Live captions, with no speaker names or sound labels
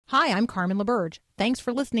Hi, I'm Carmen LaBerge. Thanks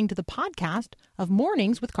for listening to the podcast of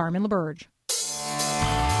Mornings with Carmen LaBerge.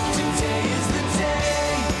 Today is the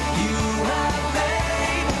day you have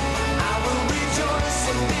made. I will rejoice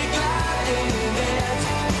and be glad in it.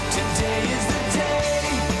 Today is the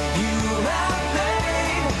day you have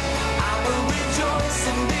made. I will rejoice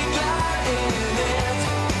and be glad in it.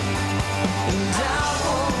 And I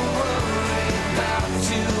won't worry about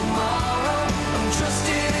tomorrow. I'm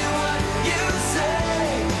trusting in what you say.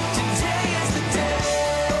 Today is the day.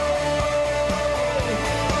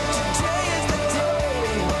 Today is the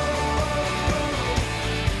day.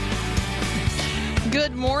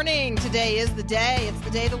 Good morning. Today is the day. It's the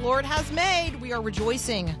day the Lord has made. We are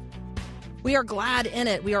rejoicing. We are glad in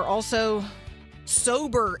it. We are also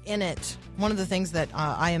sober in it. One of the things that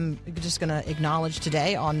I am just going to acknowledge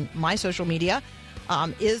today on my social media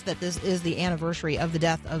is that this is the anniversary of the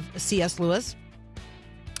death of C.S. Lewis.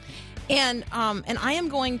 And I am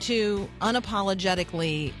going to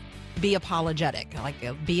unapologetically be apologetic,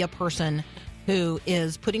 be a person who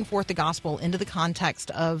is putting forth the gospel into the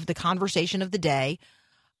context of the conversation of the day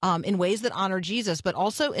in ways that honor Jesus, but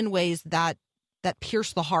also in ways that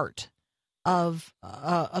pierce the heart of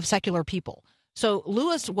secular people. So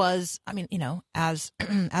Lewis was, as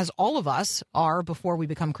as all of us are before we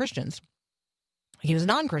become Christians, he was a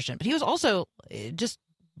non-Christian, but he was also just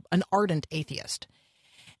an ardent atheist.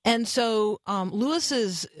 And so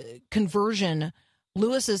Lewis's conversion,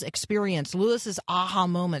 Lewis's experience, Lewis's aha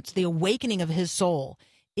moments, the awakening of his soul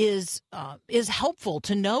is helpful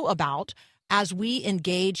to know about as we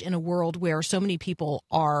engage in a world where so many people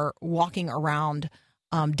are walking around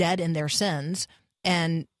dead in their sins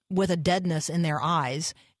and with a deadness in their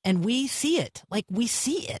eyes. And we see it,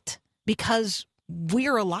 because we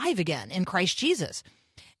are alive again in Christ Jesus.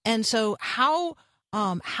 And so how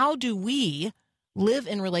do we live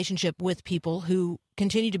in relationship with people who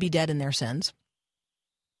continue to be dead in their sins?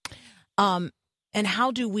 And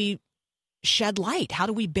how do we shed light? How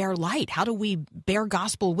do we bear light? How do we bear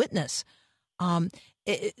gospel witness?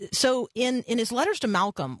 So in his letters to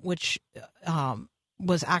Malcolm, which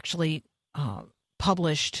was actually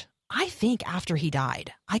published, I think, after he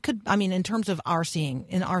died. In terms of our seeing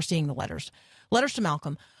the letters to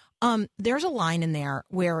Malcolm, there's a line in there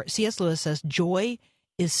where C.S. Lewis says, "Joy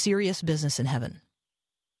is serious business in heaven."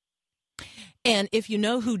 And if you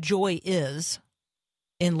know who Joy is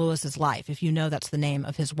in Lewis's life, if you know that's the name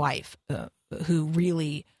of his wife, who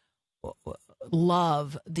really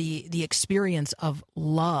the experience of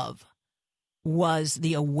love was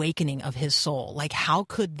the awakening of his soul. Like, how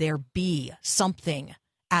could there be something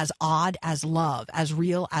as odd as love, as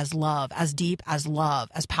real as love, as deep as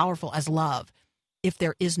love, as powerful as love, if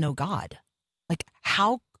there is no God? Like,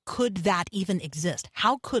 how could that even exist?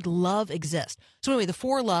 How could love exist? So anyway, the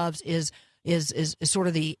four loves is sort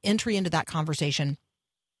of the entry into that conversation.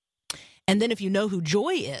 And then if you know who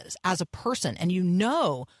Joy is as a person, and you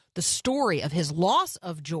know the story of his loss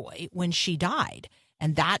of Joy when she died,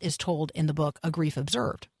 and that is told in the book A Grief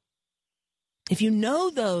Observed. If you know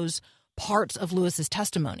those parts of Lewis's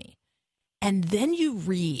testimony, and then you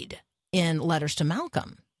read in Letters to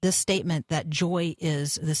Malcolm this statement that joy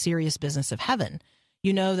is the serious business of heaven,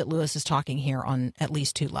 you know that Lewis is talking here on at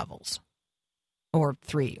least two levels, or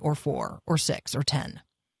three, or four, or six, or 10.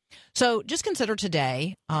 So just consider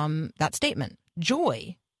today that statement.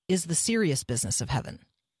 Joy is the serious business of heaven.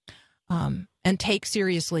 And take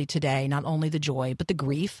seriously today not only the joy, but the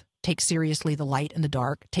grief. Take seriously the light and the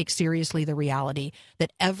dark. Take seriously the reality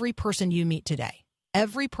that every person you meet today,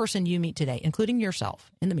 including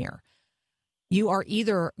yourself in the mirror, you are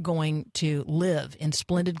either going to live in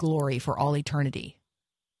splendid glory for all eternity,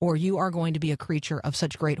 or you are going to be a creature of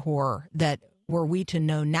such great horror that were we to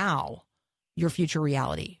know now your future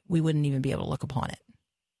reality, we wouldn't even be able to look upon it.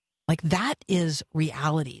 Like, that is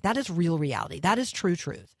reality. That is real reality. That is true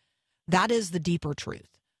truth. That is the deeper truth.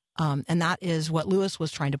 And that is what Lewis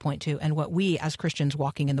was trying to point to, and what we as Christians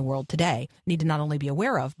walking in the world today need to not only be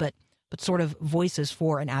aware of, but sort of voices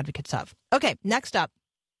for and advocates of. Okay, next up,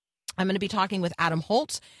 I'm going to be talking with Adam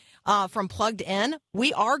Holtz from Plugged In.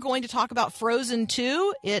 We are going to talk about Frozen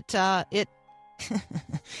 2. It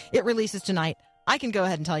releases tonight. I can go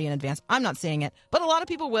ahead and tell you in advance. I'm not seeing it, but a lot of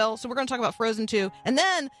people will. So we're going to talk about Frozen 2. And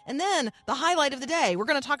then the highlight of the day, we're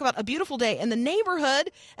going to talk about A Beautiful Day in the Neighborhood.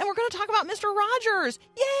 And we're going to talk about Mr. Rogers.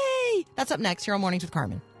 Yay! That's up next here on Mornings with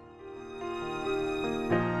Carmen.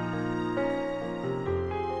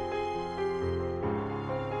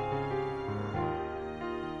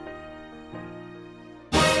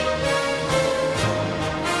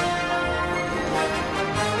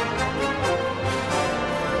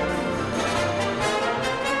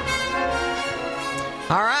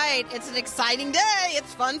 All right. right. It's an exciting day.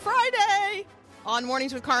 It's Fun Friday. On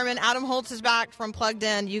Mornings with Carmen, Adam Holtz is back from Plugged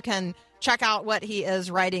In. You can check out what he is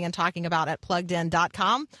writing and talking about at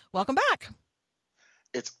pluggedin.com. Welcome back.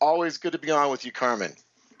 It's always good to be on with you, Carmen.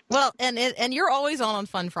 Well, and you're always on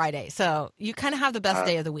Fun Friday, so you kind of have the best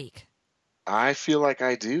day of the week. I feel like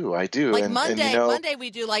I do. Like Monday we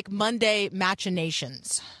do like Monday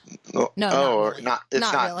machinations. No, really.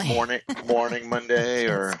 It's not really. morning Monday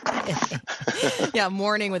or yeah,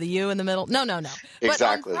 morning with a U in the middle. No.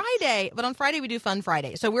 Exactly. But on Friday we do Fun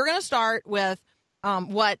Friday. So we're going to start with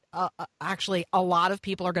what actually a lot of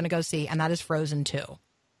people are going to go see, and that is Frozen 2.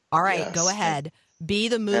 All right, Yes. Go ahead. Be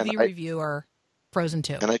the movie reviewer. Frozen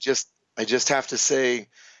 2. And I just have to say,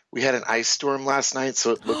 we had an ice storm last night,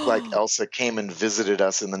 so it looked like Elsa came and visited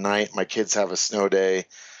us in the night. My kids have a snow day,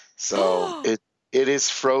 so it is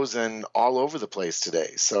frozen all over the place today.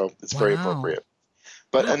 So it's very appropriate.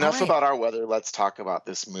 But enough about our weather. Let's talk about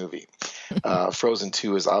this movie. Frozen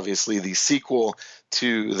 2 is obviously the sequel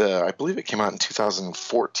to I believe it came out in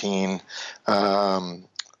 2014,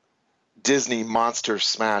 Disney monster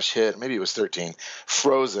smash hit, maybe it was 13,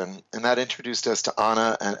 Frozen, and that introduced us to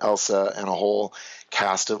Anna and Elsa and a whole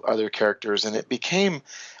cast of other characters, and it became,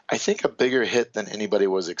 I think, a bigger hit than anybody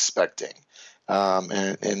was expecting.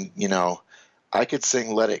 And you know, I could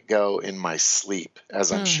sing Let It Go in my sleep,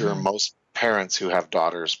 as I'm sure most parents who have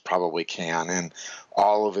daughters probably can, and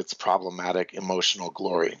all of its problematic emotional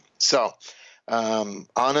glory. So Anna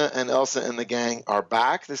and Elsa and the gang are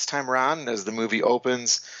back this time around, and as the movie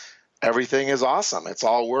opens, everything is awesome. It's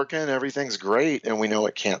all working. Everything's great. And we know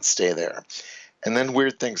it can't stay there. And then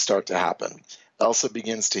weird things start to happen. Elsa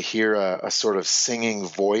begins to hear a sort of singing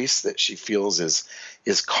voice that she feels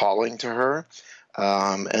is calling to her.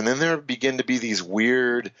 And then there begin to be these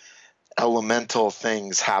weird elemental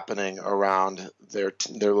things happening around their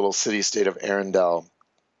little city-state of Arendelle.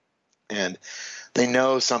 And they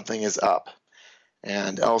know something is up.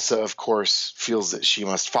 And Elsa, of course, feels that she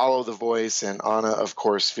must follow the voice, and Anna, of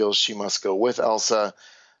course, feels she must go with Elsa.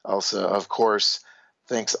 Elsa, of course,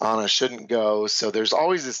 thinks Anna shouldn't go. So there's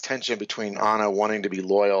always this tension between Anna wanting to be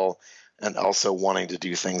loyal and Elsa wanting to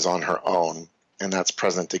do things on her own, and that's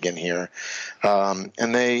present again here.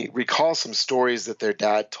 And they recall some stories that their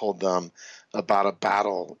dad told them about a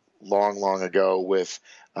battle long, long ago with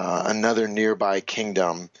another nearby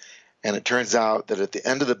kingdom. And it turns out that at the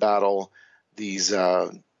end of the battle, these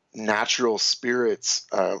natural spirits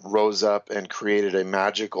rose up and created a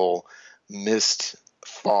magical mist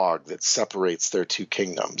fog that separates their two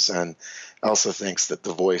kingdoms. And Elsa thinks that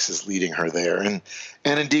the voice is leading her there. And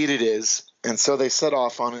indeed it is. And so they set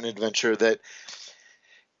off on an adventure that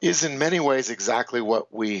is in many ways exactly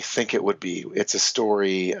what we think it would be. It's a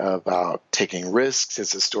story about taking risks.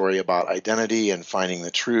 It's a story about identity and finding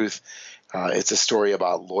the truth. It's a story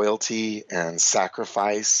about loyalty and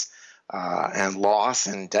sacrifice. And loss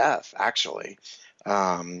and death, actually.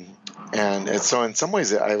 And so in some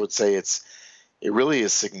ways, I would say it really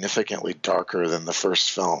is significantly darker than the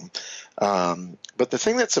first film. But the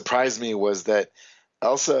thing that surprised me was that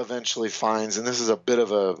Elsa eventually finds, and this is a bit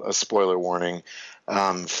of a spoiler warning,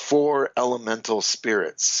 4 elemental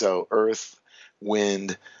spirits, so earth,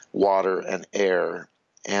 wind, water, and air.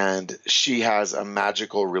 And she has a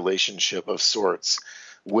magical relationship of sorts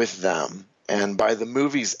with them. And by the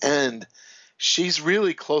movie's end, she's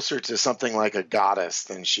really closer to something like a goddess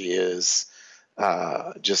than she is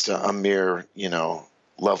just a mere,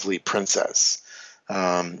 lovely princess.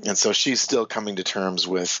 And so she's still coming to terms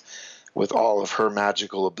with all of her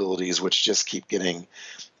magical abilities, which just keep getting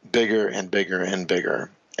bigger and bigger and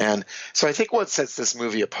bigger. And so I think what sets this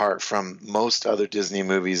movie apart from most other Disney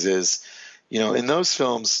movies is, in those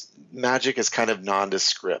films, magic is kind of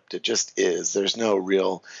nondescript. It just is. There's no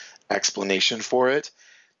real explanation for it.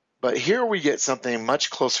 But here we get something much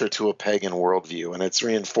closer to a pagan worldview, and it's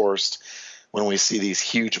reinforced when we see these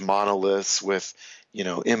huge monoliths with,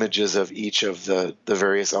 images of each of the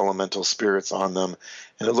various elemental spirits on them.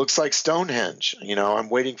 And it looks like Stonehenge. I'm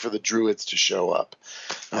waiting for the druids to show up.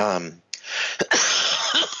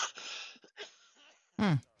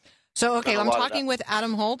 So, okay, I'm talking with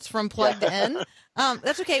Adam Holtz from Plugged In.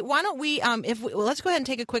 That's okay. Why don't we, let's go ahead and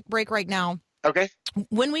take a quick break right now. Okay.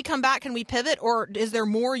 When we come back, can we pivot, or is there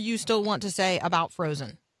more you still want to say about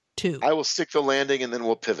Frozen 2? I will stick the landing, and then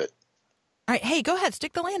we'll pivot. All right. Hey, go ahead.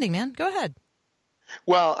 Stick the landing, man. Go ahead.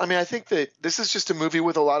 Well, I think that this is just a movie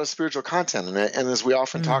with a lot of spiritual content in it. And as we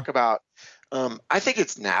often talk about, I think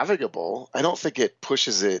it's navigable. I don't think it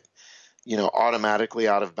pushes it, automatically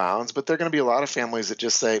out of bounds. But there are going to be a lot of families that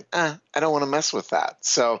just say, I don't want to mess with that.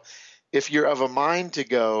 So if you're of a mind to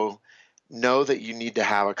go, know that you need to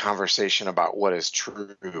have a conversation about what is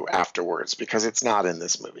true afterwards, because it's not in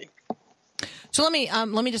this movie. So let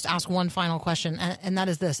me just ask one final question, and that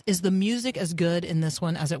is this: is the music as good in this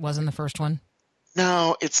one as it was in the first one?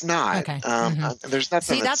 No, it's not. Okay. There's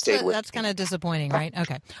nothing See, that stayed with that's kind of disappointing, right?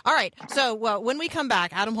 Okay. All right. So when we come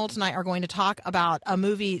back, Adam Holtz and I are going to talk about a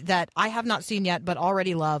movie that I have not seen yet but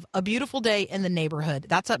already love, A Beautiful Day in the Neighborhood.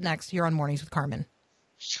 That's up next here on Mornings with Carmen.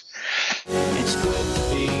 It's good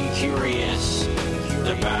to be curious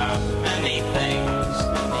about many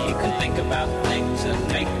things. You can think about things and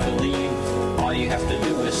make believe. All you have to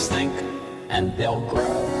do is think, and they'll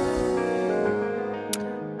grow.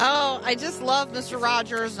 Oh, I just love Mr.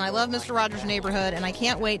 Rogers, and I love Mr. Rogers' Neighborhood, and I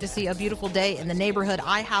can't wait to see A Beautiful Day in the Neighborhood.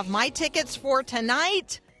 I have my tickets for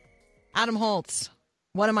tonight. Adam Holtz,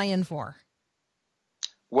 what am I in for?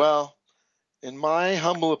 Well, in my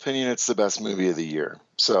humble opinion, it's the best movie of the year.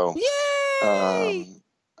 So, Yay!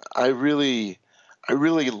 I really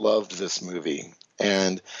loved this movie,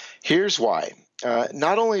 and here's why.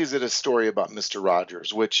 Not only is it a story about Mr.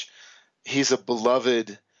 Rogers, which he's a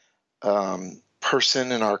beloved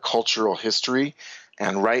person in our cultural history,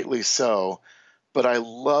 and rightly so, but I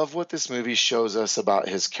love what this movie shows us about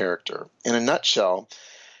his character. In a nutshell,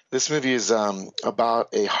 this movie is about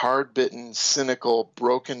a hard-bitten, cynical,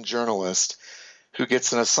 broken journalist who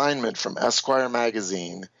gets an assignment from Esquire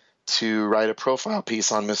magazine to write a profile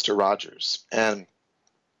piece on Mr. Rogers. And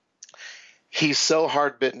he's so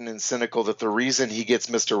hard-bitten and cynical that the reason he gets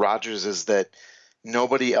Mr. Rogers is that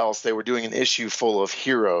nobody else, they were doing an issue full of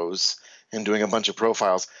heroes and doing a bunch of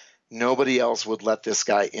profiles, nobody else would let this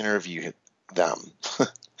guy interview them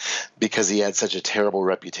because he had such a terrible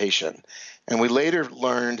reputation. And we later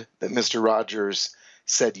learned that Mr. Rogers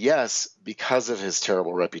said yes because of his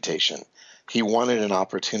terrible reputation. He wanted an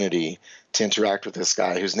opportunity to interact with this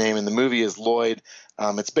guy, whose name in the movie is Lloyd.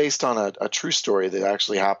 It's based on a true story that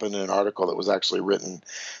actually happened in an article that was actually written.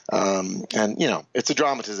 And, it's a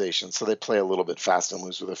dramatization, so they play a little bit fast and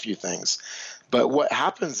loose with a few things. But what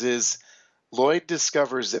happens is Lloyd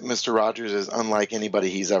discovers that Mr. Rogers is unlike anybody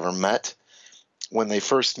he's ever met. When they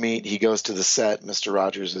first meet, he goes to the set. Mr.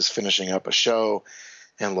 Rogers is finishing up a show,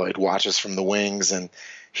 and Lloyd watches from the wings, and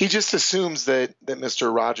he just assumes that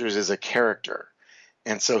Mr. Rogers is a character.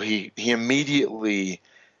 And so he immediately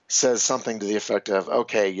says something to the effect of,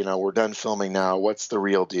 okay, we're done filming now. What's the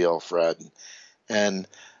real deal, Fred? And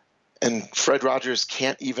Fred Rogers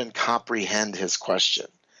can't even comprehend his question.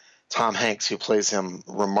 Tom Hanks, who plays him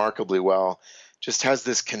remarkably well, just has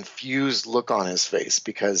this confused look on his face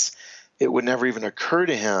because it would never even occur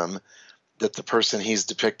to him that the person he's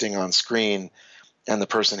depicting on screen and the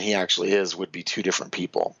person he actually is would be two different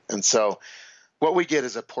people. And so what we get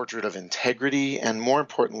is a portrait of integrity and, more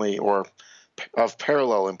importantly, or of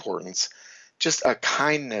parallel importance, just a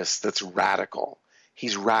kindness that's radical.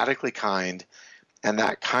 He's radically kind, and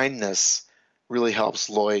that kindness really helps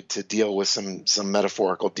Lloyd to deal with some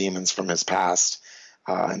metaphorical demons from his past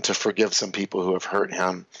and to forgive some people who have hurt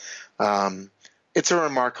him. It's a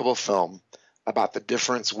remarkable film about the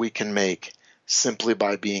difference we can make simply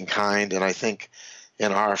by being kind, and I think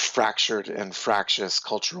in our fractured and fractious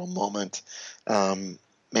cultural moment,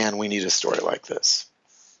 we need a story like this.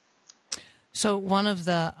 So one of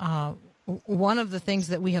the things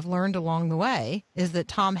that we have learned along the way is that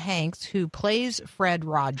Tom Hanks, who plays Fred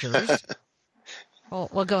Rogers,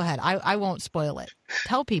 well, go ahead. I won't spoil it.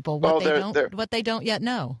 Tell people what they don't yet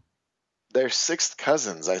know. They're sixth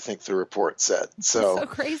cousins, I think the report said. So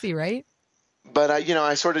crazy, right? But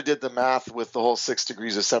I sort of did the math with the whole 6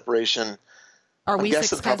 degrees of separation. Are we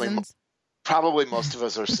sixth cousins? Probably most of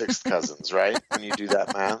us are sixth cousins, right? When you do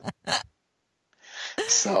that math.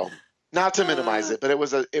 So, not to minimize it, but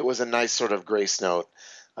it was a nice sort of grace note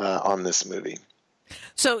on this movie.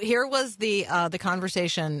 So here was the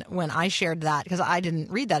conversation when I shared that, because I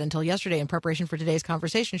didn't read that until yesterday in preparation for today's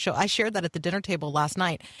conversation. So I shared that at the dinner table last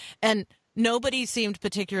night, and nobody seemed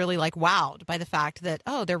particularly wowed by the fact that,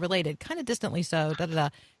 oh, they're related, kind of distantly so, da-da-da.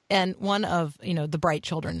 And one of, the bright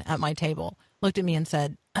children at my table looked at me and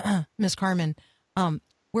said, Miss Carmen,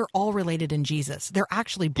 we're all related in Jesus. They're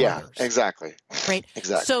actually brothers. Yeah, exactly. Right.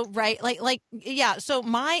 Exactly. So, right. Yeah. So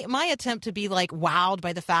my attempt to be wowed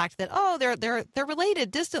by the fact that, oh, they're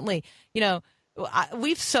related distantly, we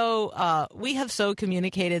have so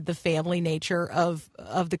communicated the family nature of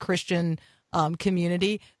the Christian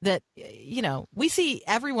community that, we see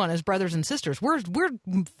everyone as brothers and sisters. We're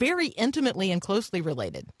very intimately and closely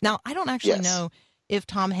related. Now, I don't actually know if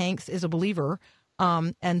Tom Hanks is a believer.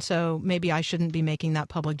 And so maybe I shouldn't be making that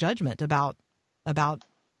public judgment about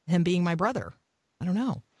him being my brother. I don't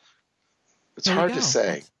know. It's hard to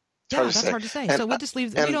say. that's hard to say. And, so we'll just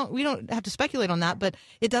leave. We don't have to speculate on that, but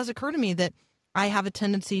it does occur to me that I have a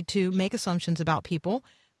tendency to make assumptions about people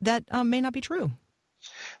that may not be true.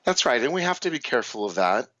 That's right, and we have to be careful of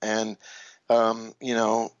that. And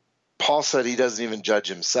Paul said he doesn't even judge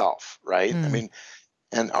himself, right? I mean,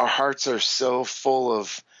 and our hearts are so full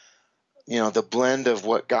of the blend of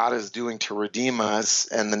what God is doing to redeem us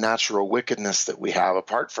and the natural wickedness that we have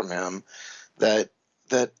apart from Him, that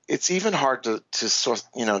it's even hard to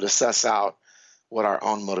suss out what our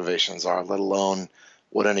own motivations are, let alone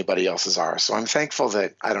what anybody else's are. So I'm thankful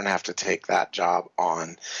that I don't have to take that job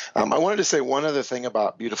on. I wanted to say one other thing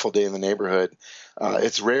about Beautiful Day in the Neighborhood.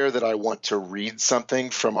 It's rare that I want to read something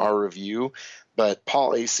from our review, but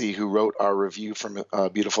Paul Acey, who wrote our review from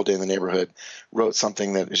Beautiful Day in the Neighborhood, wrote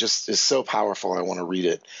something that is so powerful I want to read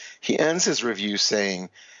it. He ends his review saying,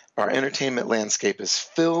 "Our entertainment landscape is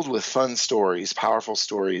filled with fun stories, powerful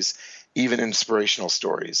stories, even inspirational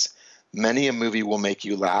stories. Many a movie will make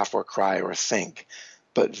you laugh or cry or think,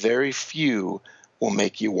 but very few will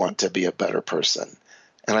make you want to be a better person."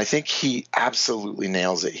 And I think he absolutely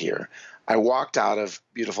nails it here. I walked out of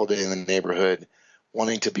Beautiful Day in the Neighborhood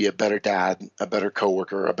wanting to be a better dad, a better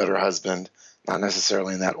coworker, a better husband, not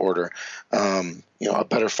necessarily in that order, a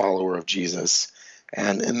better follower of Jesus.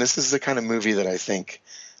 And this is the kind of movie that I think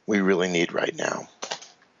we really need right now.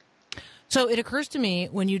 So it occurs to me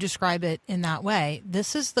when you describe it in that way,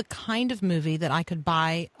 this is the kind of movie that I could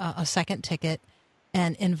buy a second ticket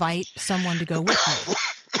and invite someone to go with me.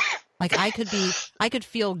 Like I could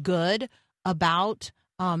feel good about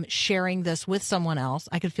sharing this with someone else.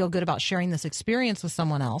 I could feel good about sharing this experience with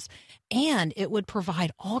someone else, and it would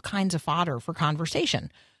provide all kinds of fodder for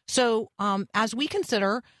conversation. So as we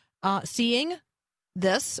consider seeing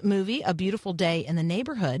this movie, A Beautiful Day in the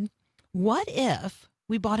Neighborhood, what if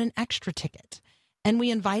we bought an extra ticket and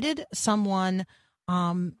we invited someone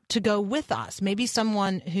to go with us, maybe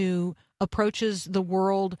someone who approaches the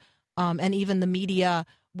world and even the media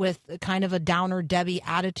with kind of a downer Debbie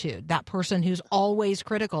attitude, that person who's always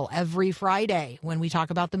critical every Friday when we talk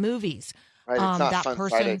about the movies. Right, it's not that Fun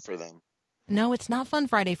person, Friday for them. No, it's not Fun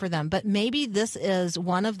Friday for them, but maybe this is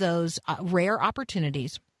one of those rare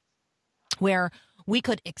opportunities where we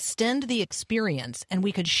could extend the experience and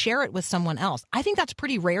we could share it with someone else. I think that's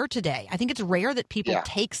pretty rare today. I think it's rare that people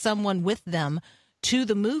take someone with them to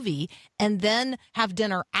the movie and then have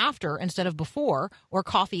dinner after instead of before, or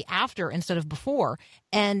coffee after instead of before,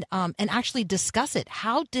 and actually discuss it.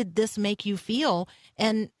 How did this make you feel,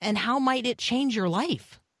 and how might it change your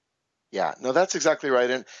life? Yeah, no, that's exactly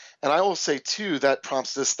right. And I will say, too, that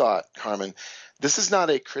prompts this thought, Carmen. This is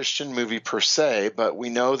not a Christian movie per se, but we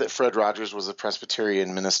know that Fred Rogers was a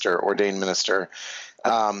Presbyterian minister, ordained minister,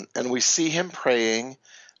 and we see him praying.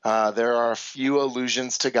 There are a few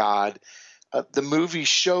allusions to God. The movie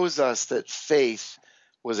shows us that faith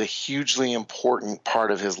was a hugely important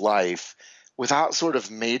part of his life without sort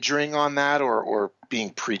of majoring on that or being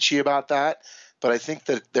preachy about that. But I think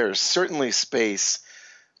that there's certainly space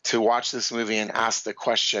to watch this movie and ask the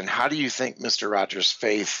question, how do you think Mr. Rogers'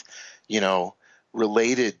 faith,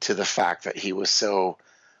 related to the fact that he was so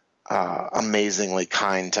amazingly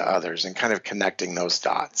kind to others, and kind of connecting those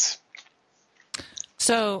dots?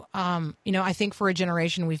 So, I think for a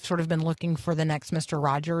generation, we've sort of been looking for the next Mr.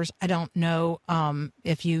 Rogers. I don't know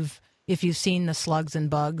if you've seen the Slugs and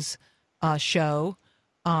Bugs show,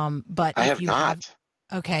 but I have not.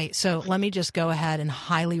 Okay, so let me just go ahead and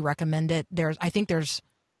highly recommend it. There's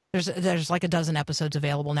like a dozen episodes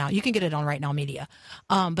available now. You can get it on Right Now Media,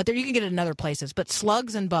 but you can get it in other places. But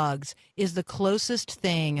Slugs and Bugs is the closest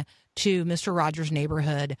thing to Mr. Rogers'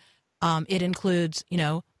 Neighborhood. It includes,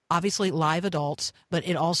 obviously live adults, but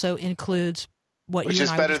it also includes what Which you is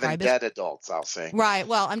and I better would than describe dead adults, I'll say. Right.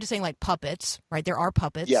 Well, I'm just saying like puppets, right? There are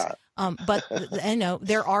puppets. Yeah. But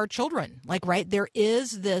there are children, right? There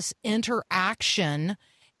is this interaction,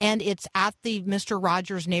 and it's at the Mr.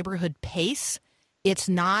 Rogers' Neighborhood pace. It's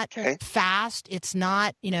not fast. It's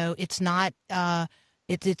not, it's not that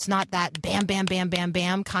bam, bam, bam, bam,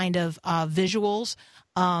 bam kind of visuals.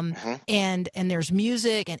 And there's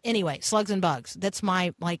music, and anyway, Slugs and Bugs. That's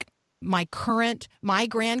my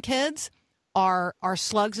grandkids are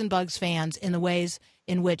Slugs and Bugs fans in the ways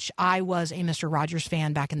in which I was a Mr. Rogers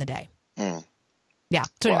fan back in the day. Yeah.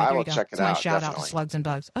 So anyway, I there will you go. check it It's my out. shout out Definitely. to Slugs and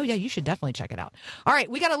Bugs. Oh yeah, you should definitely check it out. All right,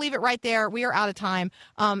 we got to leave it right there. We are out of time.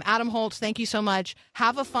 Adam Holz, thank you so much.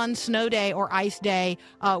 Have a fun snow day or ice day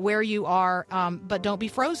where you are, but don't be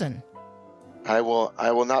frozen. I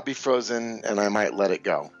will not be frozen, and I might let it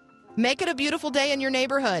go. Make it a beautiful day in your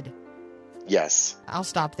neighborhood. Yes. I'll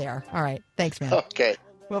stop there. All right. Thanks, man. Okay.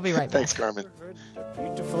 We'll be right back. Thanks, Carmen. A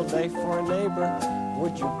beautiful day for a neighbor.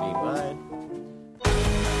 would you be mine?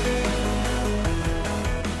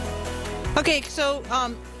 Okay, so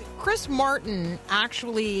Chris Martin,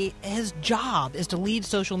 actually, his job is to lead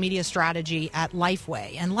social media strategy at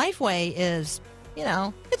Lifeway. And Lifeway is,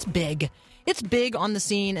 it's big. It's big on the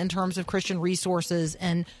scene in terms of Christian resources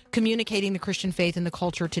and communicating the Christian faith in the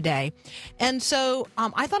culture today. And so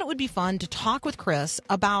I thought it would be fun to talk with Chris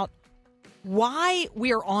about why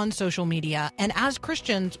we are on social media and, as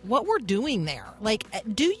Christians, what we're doing there. Like,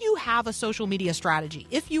 do you have a social media strategy?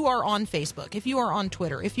 If you are on Facebook, if you are on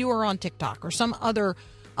Twitter, if you are on TikTok or some other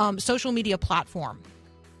social media platform,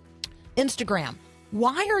 Instagram,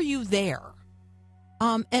 why are you there?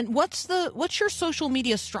 And what's your social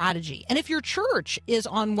media strategy? And if your church is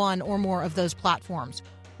on one or more of those platforms,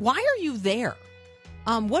 why are you there?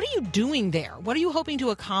 What are you doing there? What are you hoping to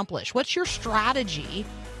accomplish? What's your strategy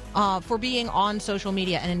for being on social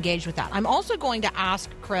media and engaged with that? I'm also going to ask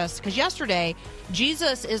Chris, because yesterday,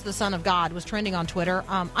 Jesus is the Son of God was trending on Twitter.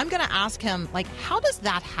 I'm going to ask him, how does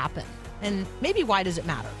that happen? And maybe why does it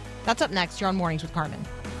matter? That's up next. You're on Mornings with Carmen.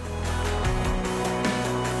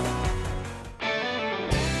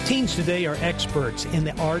 Teens today are experts in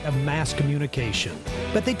the art of mass communication,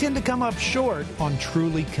 but they tend to come up short on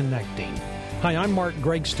truly connecting. Hi, I'm Mark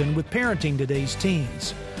Gregston with Parenting Today's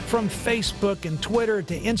Teens. From Facebook and Twitter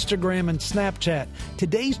to Instagram and Snapchat,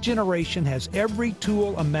 today's generation has every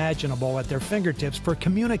tool imaginable at their fingertips for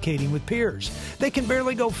communicating with peers. They can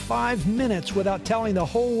barely go 5 minutes without telling the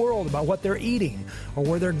whole world about what they're eating or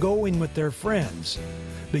where they're going with their friends.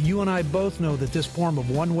 But you and I both know that this form of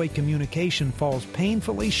one-way communication falls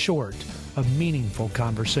painfully short of meaningful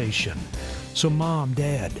conversation. So Mom,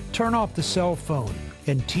 Dad, turn off the cell phone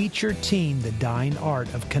and teach your teen the dying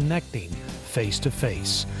art of connecting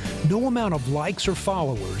face-to-face. No amount of likes or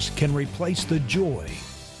followers can replace the joy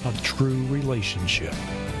of true relationship.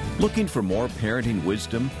 Looking for more parenting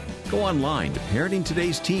wisdom? Go online to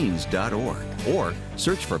parentingtodaysteens.org or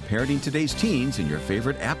search for Parenting Today's Teens in your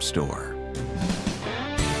favorite app store.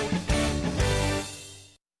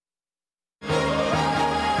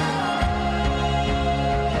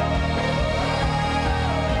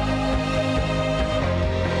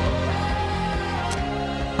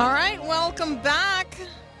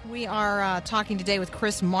 We are talking today with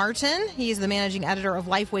Chris Martin. He's the managing editor of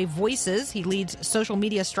Lifeway Voices. He leads social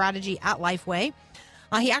media strategy at Lifeway.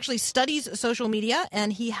 He actually studies social media,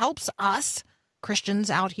 and he helps us,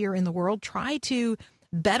 Christians out here in the world, try to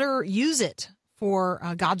better use it for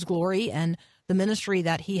God's glory and the ministry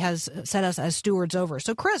that he has set us as stewards over.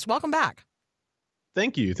 So, Chris, welcome back.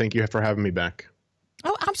 Thank you. Thank you for having me back.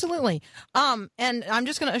 Oh, absolutely. And I'm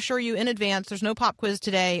just going to assure you in advance, there's no pop quiz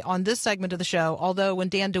today on this segment of the show. Although when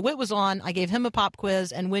Dan DeWitt was on, I gave him a pop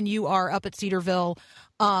quiz. And when you are up at Cedarville,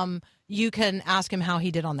 you can ask him how he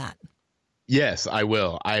did on that. Yes, I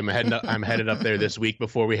will. I'm headed up there this week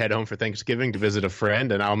before we head home for Thanksgiving to visit a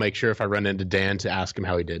friend. And I'll make sure if I run into Dan to ask him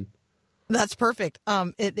how he did. That's perfect.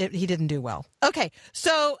 He didn't do well. Okay.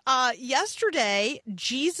 So yesterday,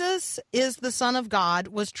 Jesus is the Son of God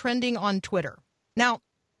was trending on Twitter. Now,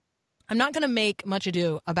 I'm not going to make much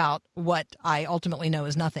ado about what I ultimately know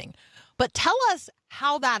is nothing, but tell us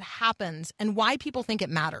how that happens and why people think it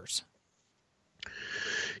matters.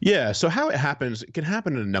 Yeah, so how it happens, it can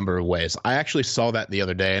happen in a number of ways. I actually saw that the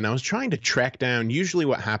other day, and I was trying to track down. Usually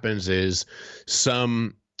what happens is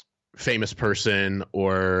some famous person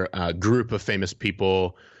or a group of famous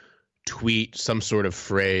people tweet some sort of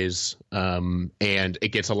phrase, and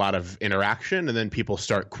it gets a lot of interaction, and then people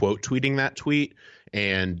start quote tweeting that tweet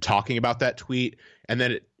and talking about that tweet, and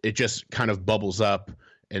then it just kind of bubbles up,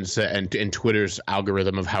 and Twitter's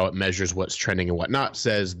algorithm of how it measures what's trending and whatnot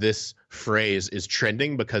says this phrase is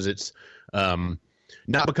trending because it's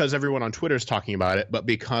not because everyone on Twitter is talking about it, but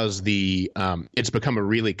because it's become a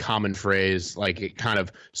really common phrase. Like, it kind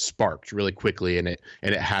of sparked really quickly, and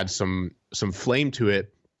it had some flame to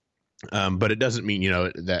it. But it doesn't mean,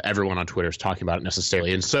 that everyone on Twitter is talking about it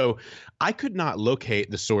necessarily. And so I could not locate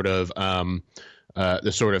the sort of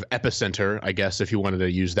epicenter, I guess, if you wanted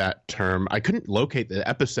to use that term. I couldn't locate the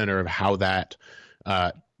epicenter of how that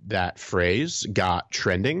phrase got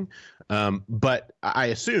trending. But I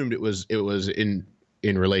assumed it was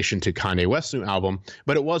in relation to Kanye West's new album,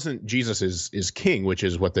 but it wasn't Jesus is King, which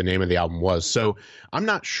is what the name of the album was. So I'm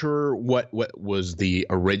not sure what was the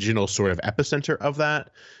original sort of epicenter of that.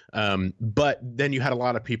 But then you had a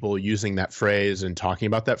lot of people using that phrase and talking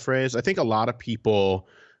about that phrase. I think a lot of people,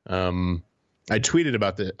 I tweeted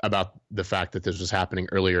about the fact that this was happening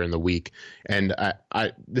earlier in the week, and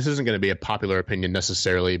this isn't going to be a popular opinion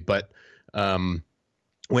necessarily, but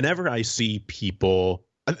whenever I see people,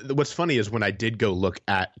 what's funny is when I did go look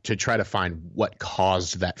to try to find what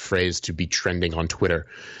caused that phrase to be trending on Twitter,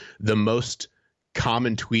 the most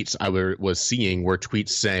common tweets I was seeing were tweets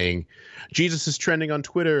saying, Jesus is trending on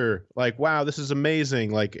Twitter. Like, wow, this is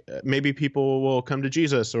amazing. Like, maybe people will come to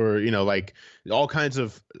Jesus, or, like all kinds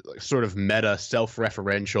of sort of meta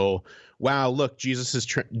self-referential. Wow, look, Jesus is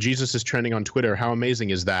trending on Twitter. How amazing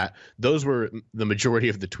is that? Those were the majority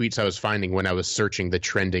of the tweets I was finding when I was searching the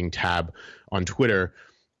trending tab on Twitter.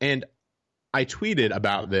 And I tweeted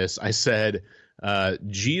about this. I said,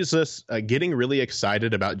 Jesus, getting really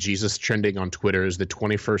excited about Jesus trending on Twitter is the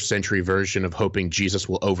 21st century version of hoping Jesus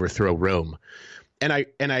will overthrow Rome. And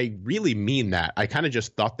I really mean that. I kind of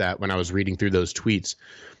just thought that when I was reading through those tweets.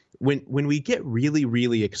 When we get really,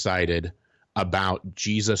 really excited about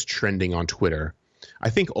Jesus trending on Twitter, I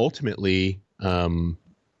think ultimately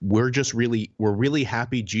we're really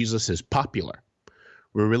happy Jesus is popular.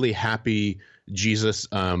 We're really happy Jesus,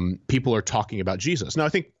 people are talking about Jesus. Now, I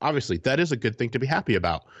think obviously that is a good thing to be happy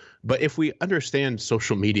about. But if we understand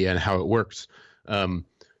social media and how it works,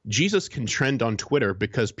 Jesus can trend on Twitter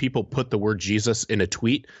because people put the word Jesus in a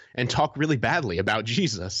tweet and talk really badly about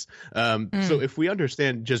Jesus. So if we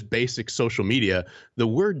understand just basic social media, the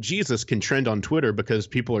word Jesus can trend on Twitter because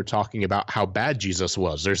people are talking about how bad Jesus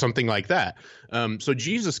was or something like that. So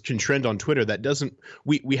Jesus can trend on Twitter. That doesn't –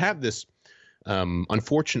 we have this –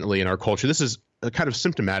 unfortunately, in our culture, this is a kind of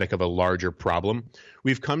symptomatic of a larger problem.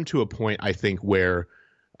 We've come to a point, I think, where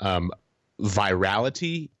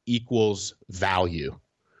virality equals value.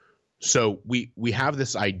 So we have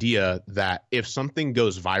this idea that if something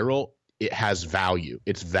goes viral, it has value.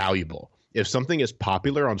 It's valuable. If something is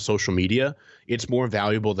popular on social media, it's more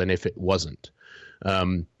valuable than if it wasn't.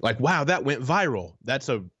 Like, wow, that went viral.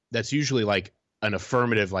 That's usually like an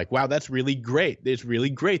affirmative, like, wow, that's really great. It's really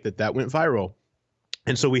great that went viral.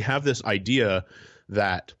 And so we have this idea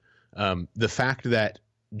that the fact that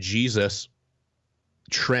Jesus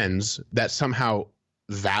trends, that somehow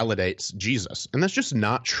validates Jesus. And that's just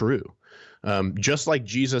not true. Just like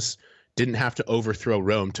Jesus didn't have to overthrow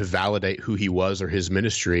Rome to validate who he was or his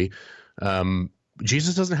ministry,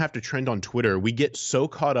 Jesus doesn't have to trend on Twitter. We get so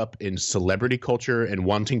caught up in celebrity culture and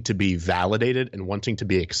wanting to be validated and wanting to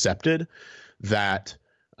be accepted that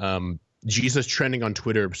Jesus trending on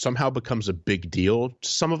Twitter somehow becomes a big deal to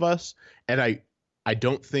some of us. And I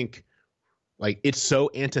don't think, like, it's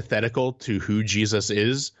so antithetical to who Jesus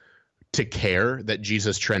is to care that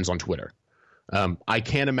Jesus trends on Twitter. I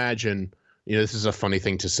can't imagine, this is a funny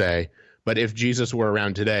thing to say, but if Jesus were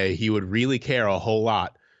around today, he would really care a whole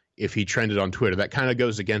lot if he trended on Twitter. That kind of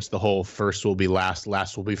goes against the whole first will be last,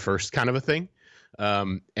 last will be first kind of a thing.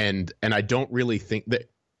 And I don't really think that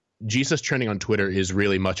Jesus trending on Twitter is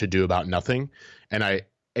really much ado about nothing. And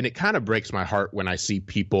it kind of breaks my heart when I see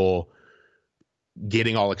people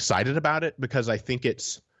getting all excited about it, because I think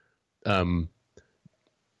it's kind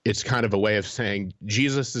of a way of saying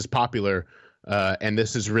Jesus is popular and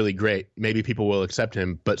this is really great. Maybe people will accept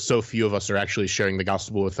him, but so few of us are actually sharing the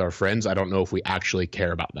gospel with our friends. I don't know if we actually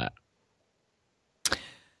care about that.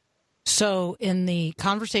 So in the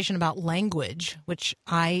conversation about language, which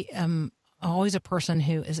I am always a person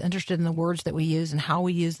who is interested in the words that we use and how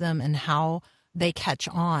we use them and how they catch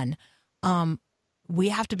on, we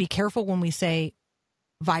have to be careful when we say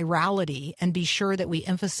virality and be sure that we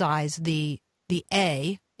emphasize the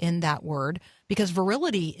A in that word, because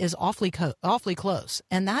virility is awfully close.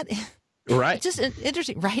 And that right. It's just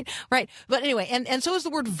interesting, right? Right. But anyway, and so is the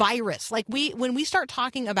word virus. Like when we start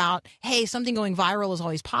talking about, hey, something going viral is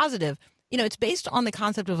always positive, it's based on the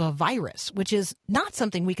concept of a virus, which is not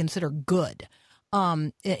something we consider good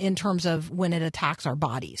in terms of when it attacks our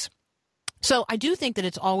bodies. So I do think that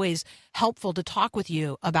it's always helpful to talk with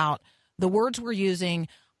you about the words we're using.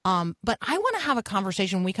 But I want to have a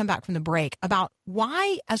conversation when we come back from the break about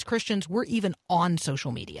why, as Christians, we're even on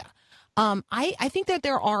social media. I think that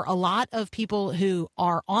there are a lot of people who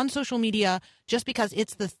are on social media just because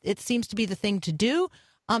it seems to be the thing to do.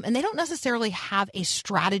 And they don't necessarily have a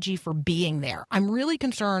strategy for being there. I'm really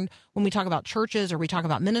concerned when we talk about churches or we talk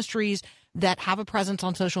about ministries that have a presence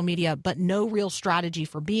on social media, but no real strategy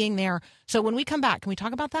for being there. So when we come back, can we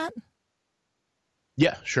talk about that?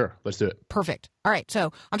 Yeah, sure. Let's do it. Perfect. All right.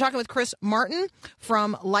 So I'm talking with Chris Martin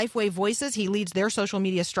from Lifeway Voices. He leads their social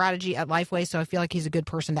media strategy at Lifeway. So I feel like he's a good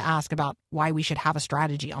person to ask about why we should have a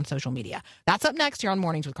strategy on social media. That's up next here on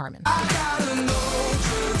Mornings with Carmen. I gotta know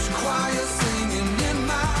church choir singing in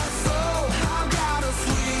my soul. I've got a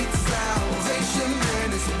sweet salvation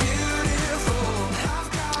and it's beautiful.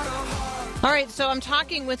 I've got a heart All right, so I'm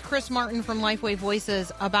talking with Chris Martin from Lifeway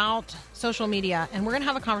Voices about social media, and we're going to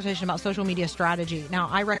have a conversation about social media strategy. Now,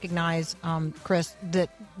 I recognize, Chris, that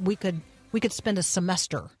we could spend a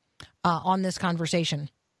semester on this conversation,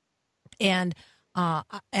 and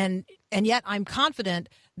yet I'm confident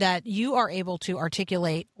that you are able to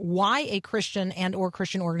articulate why a Christian and or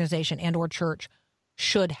Christian organization and or church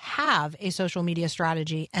should have a social media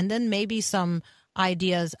strategy, and then maybe some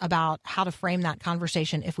ideas about how to frame that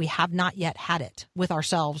conversation if we have not yet had it with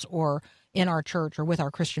ourselves or in our church or with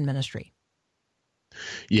our Christian ministry.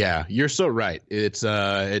 Yeah, you're so right. It's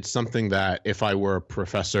something that if I were a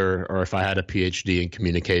professor or if I had a PhD in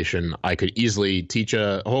communication, I could easily teach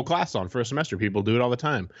a whole class on for a semester. People do it all the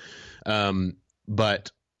time.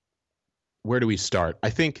 But where do we start? I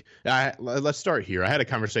think let's start here. I had a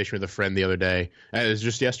conversation with a friend the other day. It was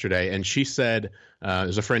just yesterday, and she said,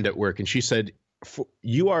 there's a friend at work, and she said,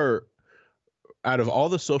 you are, out of all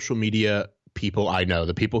the social media people I know,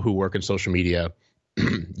 the people who work in social media,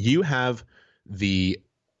 you have the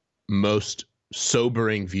most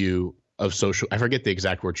sobering view of social. I forget the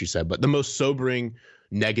exact word she said, but the most sobering,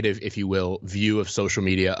 negative, if you will, view of social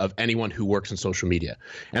media of anyone who works in social media.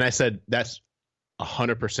 And I said, that's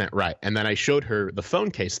 100% right. And then I showed her the phone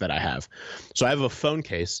case that I have. So I have a phone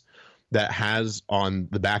case that has on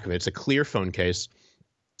the back of it, it's a clear phone case,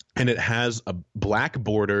 and it has a black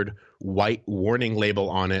bordered white warning label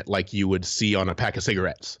on it like you would see on a pack of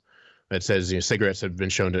cigarettes. It says, cigarettes have been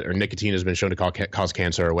shown to, or nicotine has been shown to cause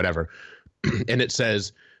cancer or whatever. And it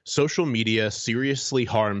says, social media seriously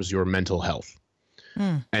harms your mental health.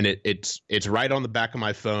 And it's right on the back of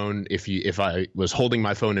my phone. If I was holding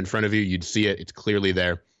my phone in front of you, you'd see it. It's clearly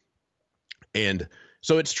there. And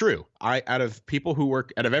so it's true. Out of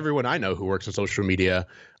everyone I know who works in social media,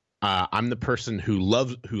 I'm the person who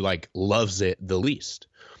loves it the least.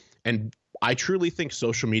 And I truly think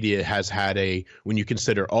social media has had when you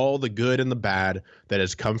consider all the good and the bad that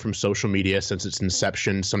has come from social media since its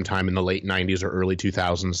inception sometime in the late 90s or early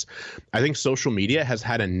 2000s, I think social media has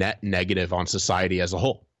had a net negative on society as a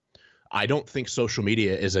whole. I don't think social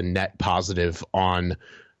media is a net positive on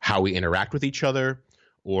how we interact with each other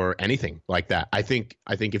or anything like that. I think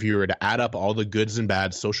if you were to add up all the goods and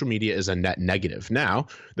bads, social media is a net negative. Now,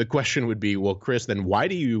 the question would be, well, Chris, then why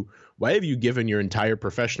have you given your entire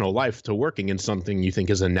professional life to working in something you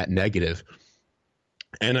think is a net negative?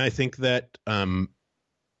 And I think that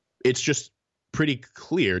it's just pretty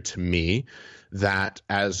clear to me that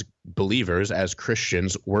as believers, as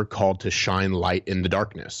Christians, we're called to shine light in the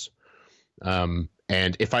darkness.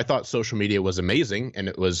 And if I thought social media was amazing and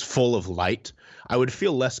it was full of light, I would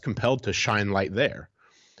feel less compelled to shine light there.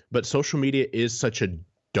 But social media is such a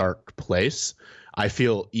dark place. I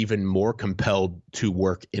feel even more compelled to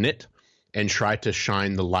work in it and try to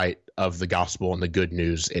shine the light of the gospel and the good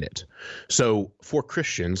news in it. So for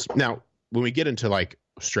Christians, now, when we get into like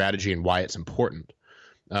strategy and why it's important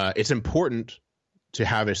to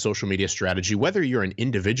have a social media strategy, whether you're an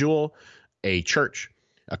individual, a church,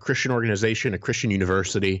 a Christian organization, a Christian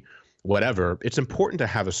university, whatever. It's important to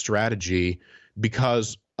have a strategy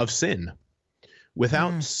because of sin.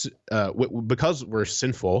 Because we're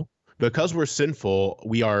sinful,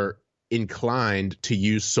 we are inclined to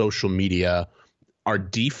use social media. Our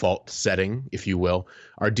default setting, if you will,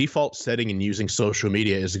 in using social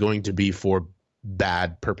media is going to be for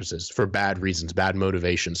bad purposes, for bad reasons, bad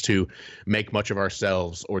motivations, to make much of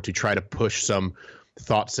ourselves or to try to push some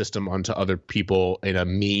thought system onto other people in a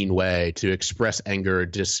mean way, to express anger,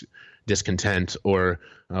 discontent, or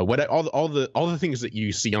all the things that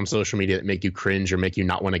you see on social media that make you cringe or make you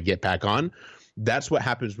not want to get back on. That's what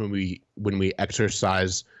happens when we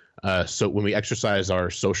exercise. When we exercise our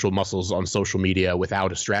social muscles on social media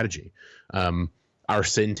without a strategy, our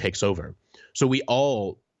sin takes over. So we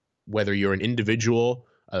all, whether you're an individual,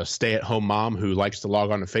 a stay-at-home mom who likes to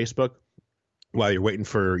log on to Facebook while you're waiting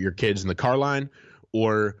for your kids in the car line,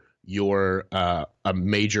 or you're a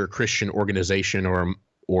major Christian organization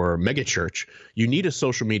or mega church, you need a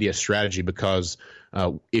social media strategy because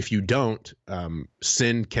if you don't,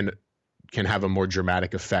 sin can have a more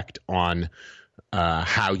dramatic effect on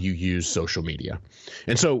how you use social media.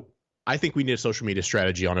 And so I think we need a social media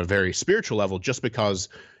strategy on a very spiritual level just because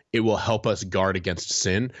it will help us guard against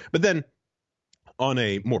sin. But then on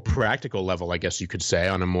a more practical level, I guess you could say,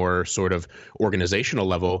 on a more sort of organizational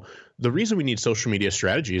level, the reason we need social media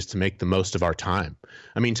strategy is to make the most of our time.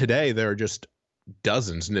 I mean, today there are just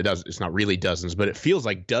dozens, and it's not really dozens, but it feels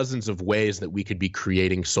like dozens of ways that we could be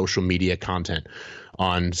creating social media content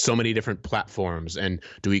on so many different platforms. And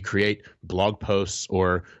do we create blog posts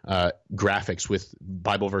or graphics with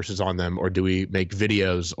Bible verses on them, or do we make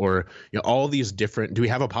videos, or all these different? Do we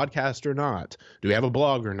have a podcast or not? Do we have a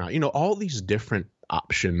blog or not? All these different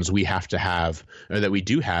options we have to have, or that we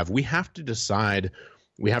do have. We have to decide.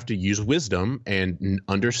 We have to use wisdom and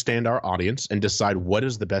understand our audience and decide what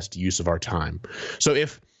is the best use of our time. So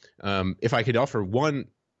if I could offer one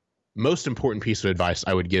most important piece of advice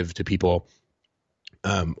I would give to people,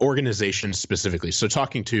 organizations specifically. So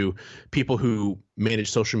talking to people who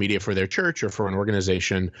manage social media for their church or for an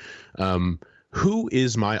organization, who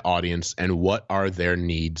is my audience and what are their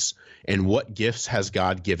needs, and what gifts has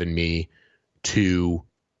God given me to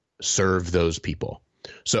serve those people?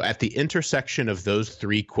 So at the intersection of those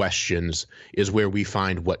three questions is where we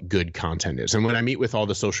find what good content is. And when I meet with all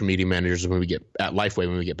the social media managers when we get at Lifeway,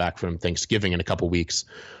 when we get back from Thanksgiving in a couple weeks,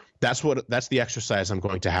 that's the exercise I'm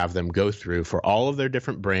going to have them go through for all of their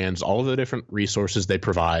different brands, all of the different resources they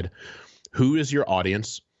provide. Who is your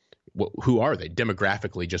audience? Who are they?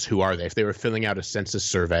 Demographically, just who are they? If they were filling out a census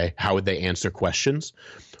survey, how would they answer questions?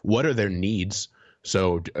 What are their needs?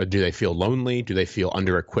 So do they feel lonely? Do they feel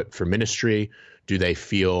under-equipped for ministry? Do they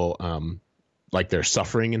feel like they're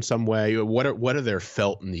suffering in some way? What are their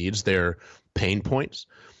felt needs, their pain points?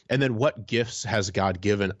 And then what gifts has God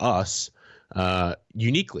given us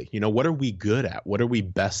uniquely? What are we good at? What are we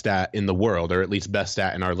best at in the world, or at least best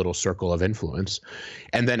at in our little circle of influence?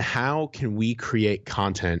 And then how can we create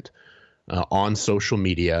content on social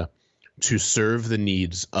media to serve the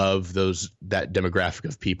needs of that demographic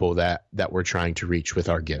of people that we're trying to reach with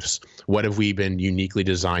our gifts? What have we been uniquely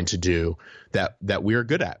designed to do that we're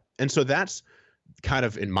good at? And so that's kind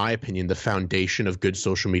of, in my opinion, the foundation of good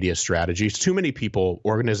social media strategies. Too many people,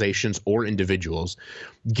 organizations or individuals,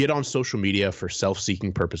 get on social media for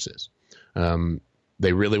self-seeking purposes.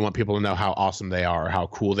 They really want people to know how awesome they are, or how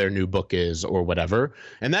cool their new book is, or whatever.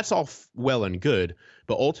 And that's all well and good.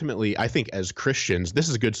 But ultimately, I think as Christians, this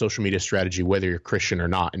is a good social media strategy, whether you're Christian or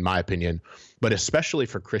not, in my opinion. But especially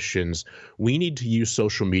for Christians, we need to use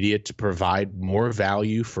social media to provide more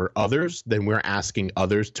value for others than we're asking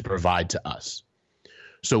others to provide to us.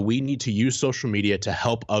 So we need to use social media to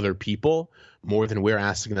help other people more than we're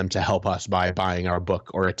asking them to help us by buying our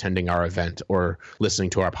book or attending our event or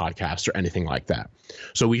listening to our podcast or anything like that.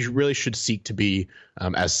 So we really should seek to be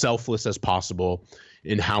as selfless as possible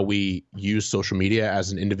in how we use social media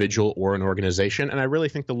as an individual or an organization. And I really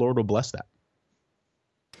think the Lord will bless that.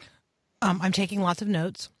 I'm taking lots of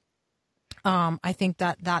notes. I think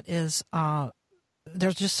that is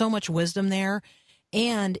there's just so much wisdom there.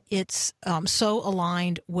 And it's so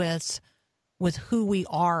aligned with who we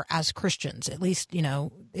are as Christians, at least, in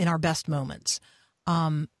our best moments.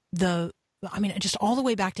 Just all the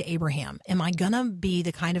way back to Abraham. Am I going to be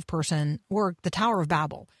the kind of person, or the Tower of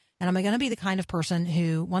Babel, and am I going to be the kind of person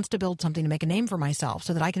who wants to build something to make a name for myself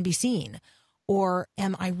so that I can be seen? Or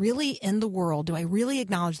am I really in the world? Do I really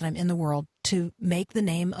acknowledge that I'm in the world to make the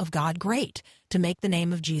name of God great, to make the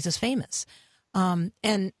name of Jesus famous? And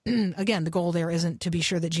again, the goal there isn't to be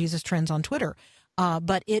sure that Jesus trends on Twitter,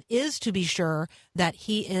 but it is to be sure that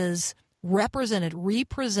he is represented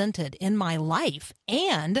in my life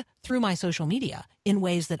and through my social media in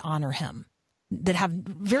ways that honor him, that have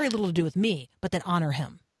very little to do with me, but that honor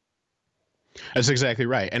him. That's exactly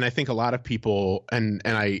right. And I think a lot of people, and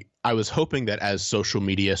I was hoping that as social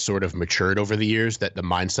media sort of matured over the years, that the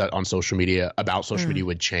mindset on social media about social media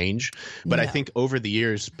would change. But I think over the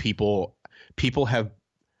years, people have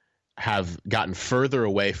gotten further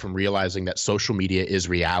away from realizing that social media is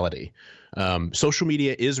reality. Social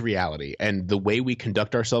media is reality, and the way we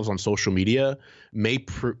conduct ourselves on social media may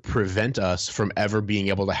prevent us from ever being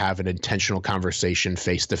able to have an intentional conversation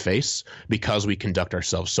face to face because we conduct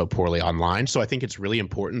ourselves so poorly online. So I think it's really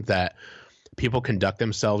important that people conduct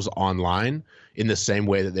themselves online in the same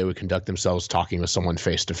way that they would conduct themselves talking with someone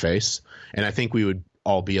face to face. And I think we would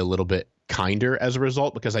all be a little bit kinder as a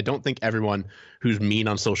result, because I don't think everyone who's mean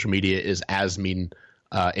on social media is as mean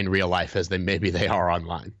in real life as they are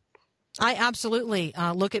online. I absolutely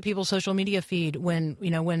look at people's social media feed. When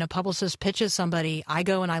a publicist pitches somebody, I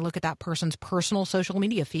go and I look at that person's personal social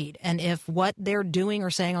media feed. And if what they're doing or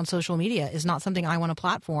saying on social media is not something I want to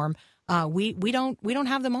platform, we don't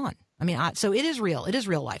have them on. So it is real. It is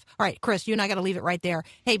real life. All right, Chris, you and I got to leave it right there.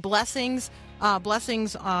 Hey, blessings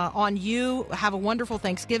on you. Have a wonderful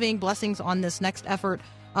Thanksgiving. Blessings on this next effort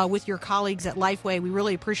with your colleagues at Lifeway. We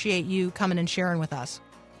really appreciate you coming and sharing with us.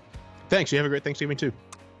 Thanks. You have a great Thanksgiving too.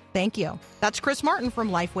 Thank you. That's Chris Martin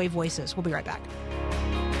from Lifeway Voices. We'll be right back.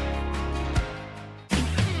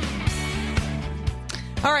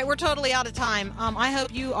 All right, we're totally out of time. I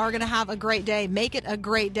hope you are going to have a great day. Make it a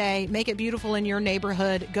great day. Make it beautiful in your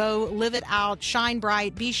neighborhood. Go live it out. Shine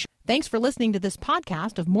bright. Be sure. Thanks for listening to this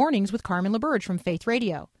podcast of Mornings with Carmen LaBerge from Faith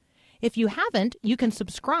Radio. If you haven't, you can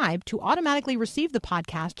subscribe to automatically receive the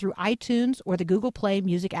podcast through iTunes or the Google Play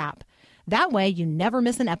Music app. That way, you never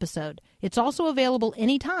miss an episode. It's also available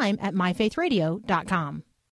anytime at myfaithradio.com.